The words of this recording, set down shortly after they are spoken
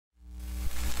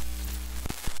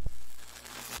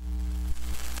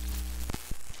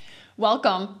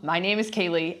Welcome, my name is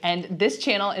Kaleigh, and this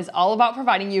channel is all about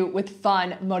providing you with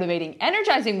fun, motivating,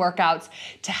 energizing workouts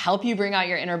to help you bring out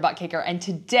your inner butt kicker. And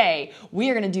today, we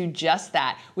are gonna do just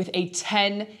that with a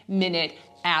 10-minute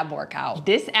ab workout.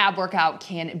 This ab workout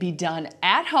can be done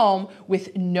at home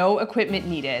with no equipment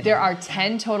needed. There are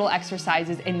 10 total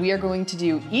exercises, and we are going to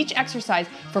do each exercise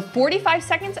for 45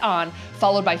 seconds on,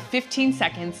 followed by 15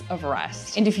 seconds of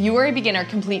rest. And if you are a beginner,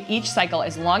 complete each cycle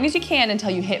as long as you can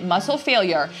until you hit muscle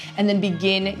failure, and then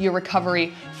begin your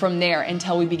recovery from there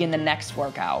until we begin the next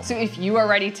workout. So if you are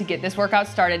ready to get this workout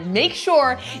started, make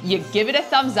sure you give it a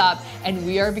thumbs up, and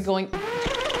we are going.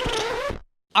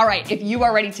 All right, if you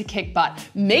are ready to kick butt,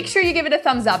 make sure you give it a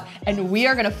thumbs up, and we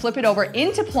are gonna flip it over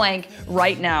into plank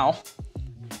right now.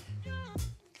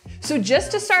 So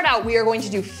just to start out, we are going to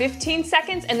do 15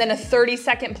 seconds and then a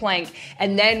 30-second plank,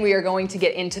 and then we are going to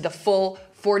get into the full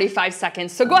 45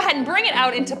 seconds. So go ahead and bring it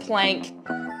out into plank.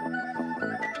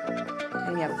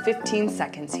 And we have 15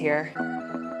 seconds here.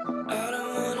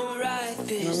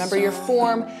 And remember your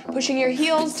form, pushing your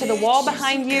heels to the wall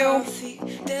behind you,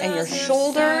 and your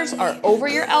shoulders are over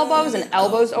your elbows and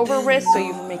elbows over wrists, so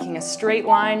you're making a straight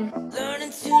line.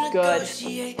 Good.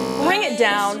 Bring it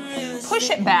down, push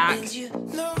it back,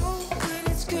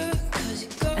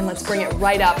 and let's bring it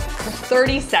right up for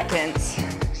 30 seconds.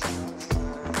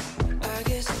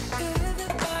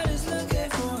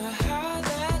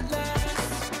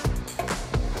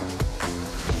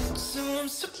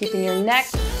 Keeping your neck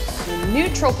in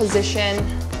neutral position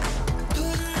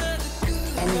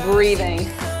and breathing.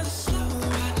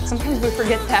 Sometimes we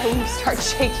forget that when we start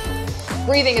shaking.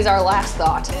 Breathing is our last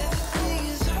thought.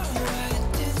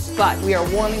 But we are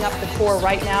warming up the core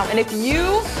right now. And if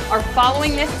you are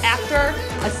following this after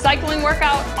a cycling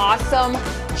workout, awesome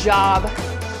job,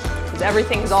 because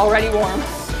everything is already warm.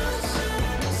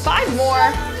 5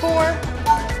 more, 4,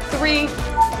 3,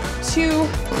 2,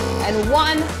 and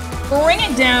 1. Bring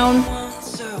it down,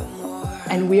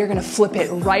 and we are gonna flip it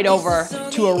right over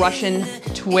to a Russian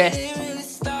twist.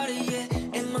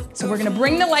 So we're gonna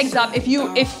bring the legs up. If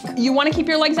you wanna keep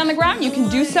your legs on the ground, you can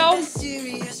do so.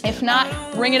 If not,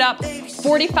 bring it up.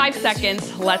 45 seconds,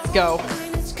 let's go.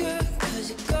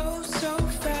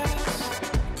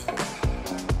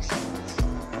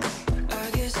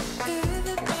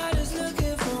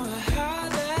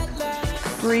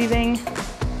 Breathing.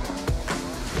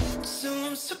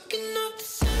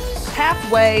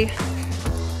 Halfway.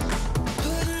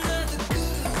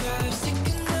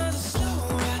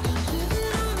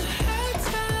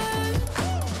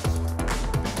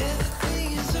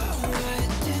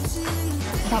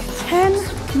 About 10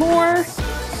 more.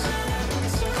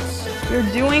 You're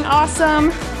doing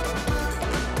awesome.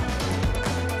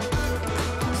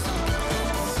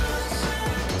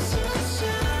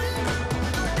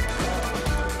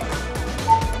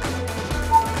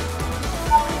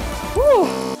 Whew.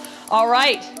 All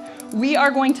right, we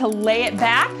are going to lay it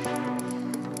back.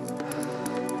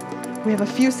 We have a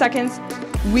few seconds.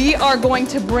 We are going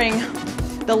to bring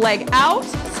the leg out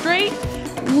straight,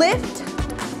 lift,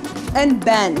 and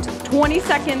bend. 20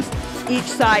 seconds each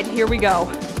side. Here we go.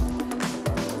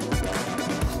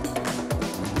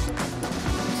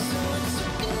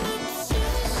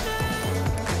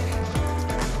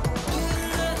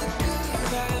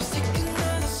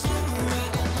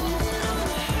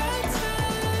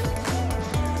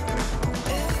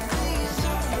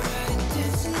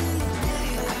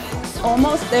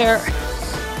 Almost there.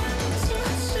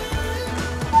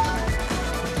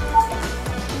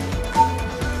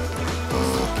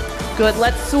 Good,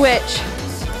 let's switch.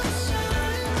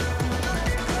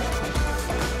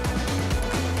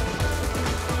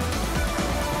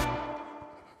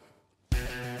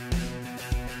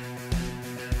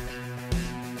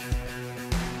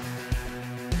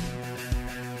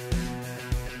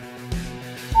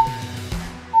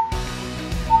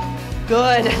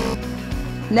 Good.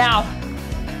 Now,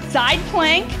 side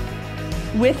plank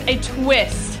with a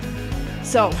twist.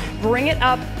 So bring it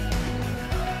up.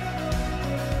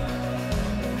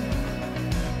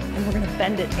 And we're gonna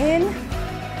bend it in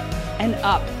and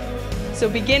up. So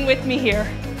begin with me here.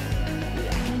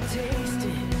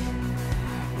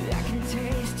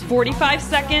 45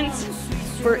 seconds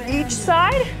for each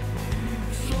side.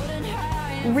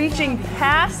 Reaching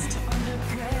past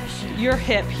your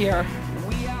hip here.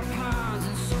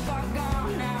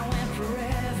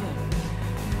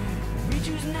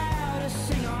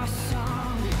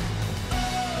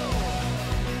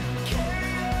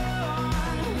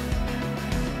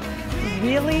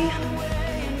 Really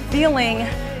feeling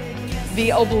the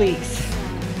obliques.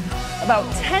 About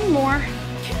 10 more.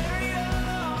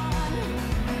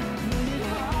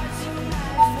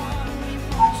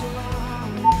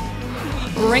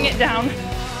 Bring it down.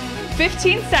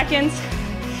 15 seconds.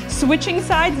 Switching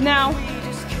sides now.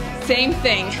 Same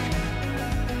thing.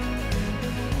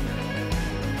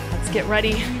 Let's get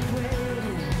ready.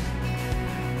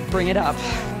 Bring it up.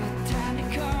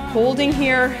 Holding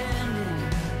here.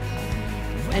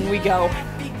 And we go.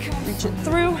 Reach it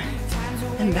through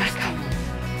and back up.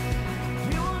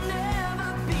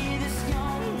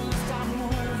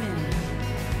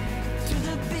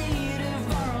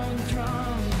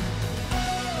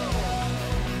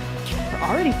 We're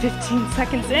already 15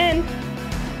 seconds in.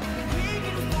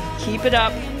 Keep it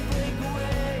up.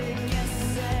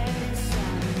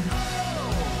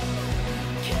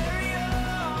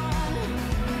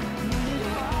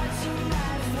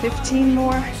 $15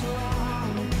 more.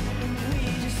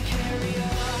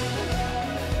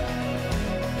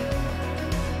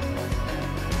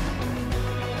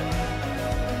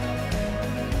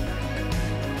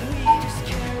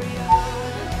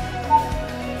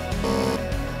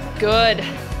 Good.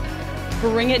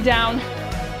 Bring it down.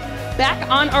 Back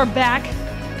on our back.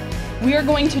 We are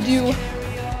going to do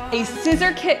a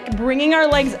scissor kick, bringing our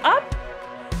legs up,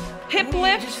 hip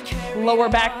lift, lower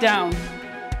back down.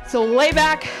 So lay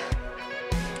back.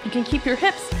 You can keep your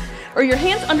hips or your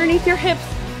hands underneath your hips.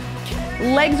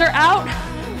 Legs are out.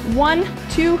 1,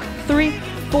 2, 3,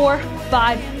 4,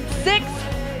 5, 6.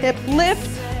 Hip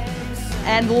lift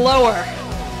and lower.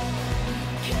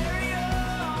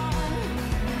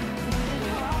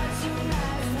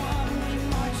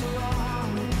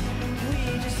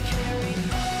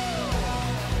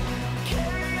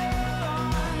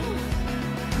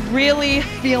 Really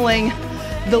feeling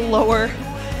the lower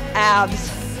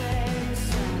abs.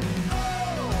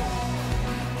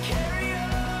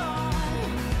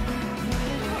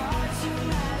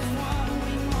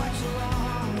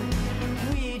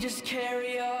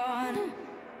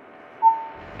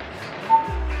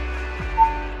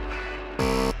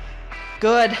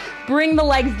 Good. Bring the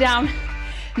legs down.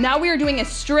 Now we are doing a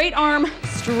straight arm,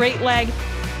 straight leg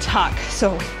tuck.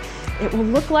 So it will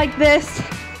look like this.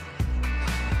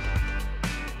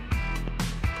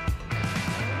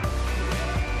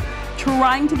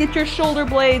 Trying to get your shoulder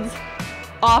blades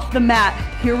off the mat.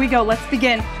 Here we go, let's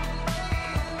begin.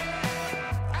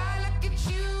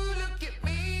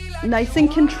 Nice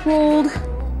and controlled.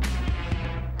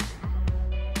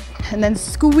 And then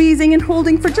squeezing and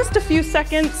holding for just a few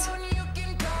seconds.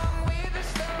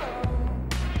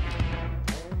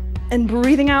 And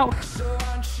breathing out.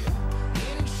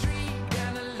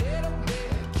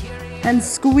 And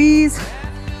squeeze.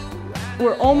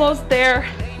 We're almost there.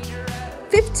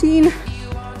 15.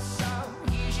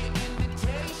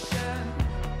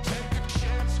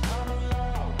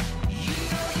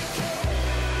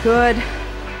 Good.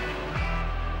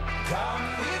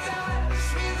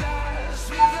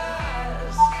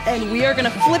 And we are gonna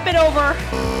flip it over,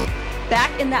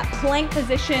 back in that plank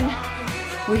position.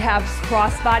 We have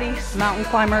crossbody mountain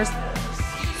climbers.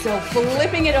 So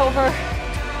flipping it over,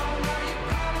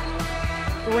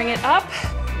 bring it up.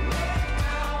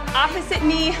 Opposite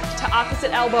knee to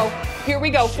opposite elbow. Here we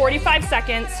go, 45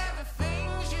 seconds.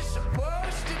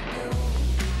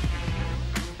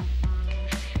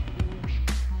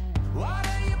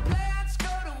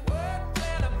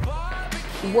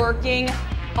 Working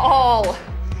all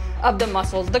of the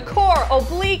muscles, the core,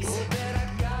 obliques,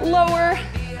 lower,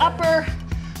 upper,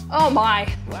 oh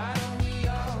my.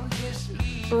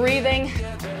 Breathing.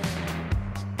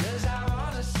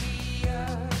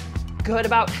 Good,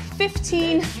 about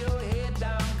 15.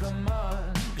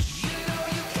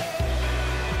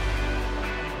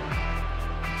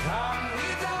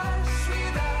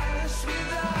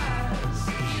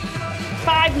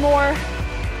 Five more.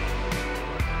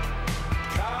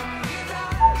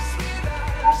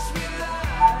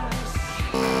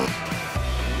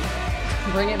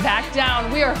 Bring it back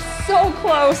down. We are so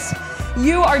close.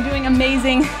 You are doing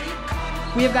amazing.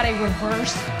 We have got a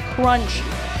reverse crunch.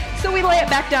 So we lay it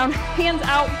back down, hands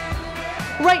out,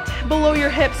 right below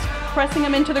your hips, pressing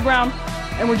them into the ground.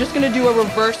 And we're just gonna do a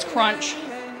reverse crunch.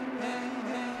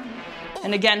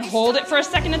 And again, hold it for a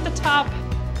second at the top.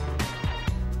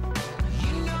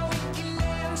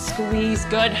 Squeeze,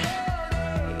 good.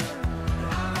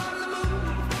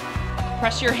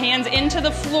 Press your hands into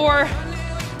the floor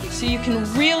so you can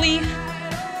really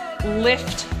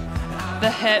lift the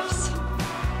hips.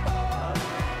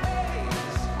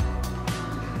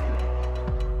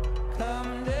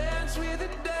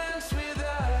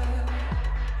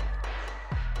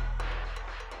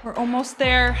 We're almost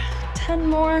there. 10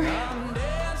 more.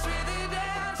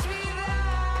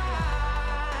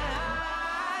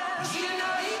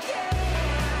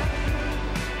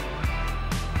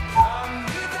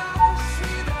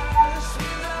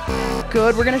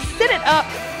 Good, we're gonna sit it up.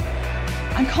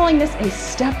 I'm calling this a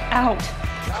step out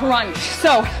crunch.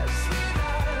 So,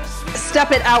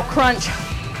 step it out crunch.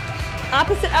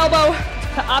 Opposite elbow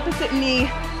to opposite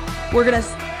knee. We're gonna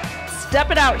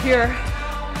step it out here.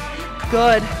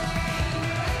 Good.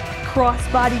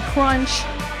 Cross body crunch.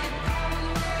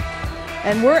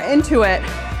 And we're into it.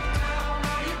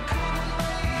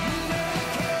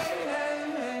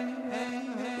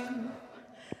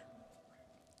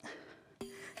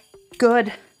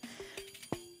 Good.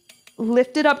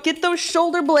 Lift it up, get those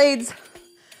shoulder blades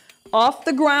off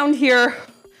the ground here.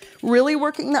 Really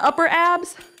working the upper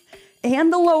abs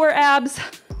and the lower abs.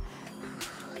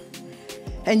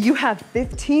 And you have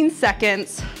 15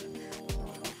 seconds.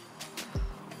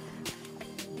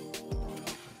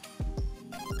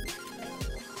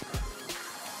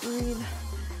 Breathe.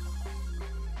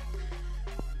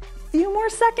 Few more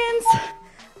seconds.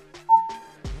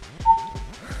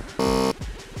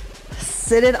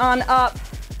 Sit it on up.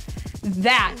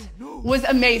 That was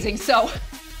amazing. So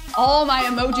all my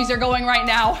emojis are going right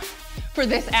now for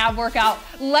this ab workout.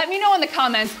 Let me know in the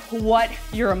comments what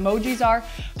your emojis are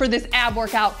for this ab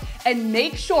workout, and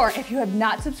make sure if you have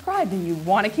not subscribed and you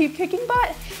want to keep kicking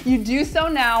butt, you do so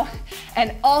now,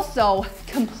 and also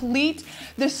complete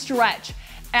the stretch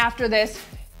after this.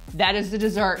 That is the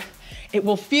dessert. It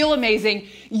will feel amazing.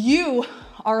 You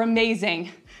are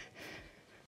amazing.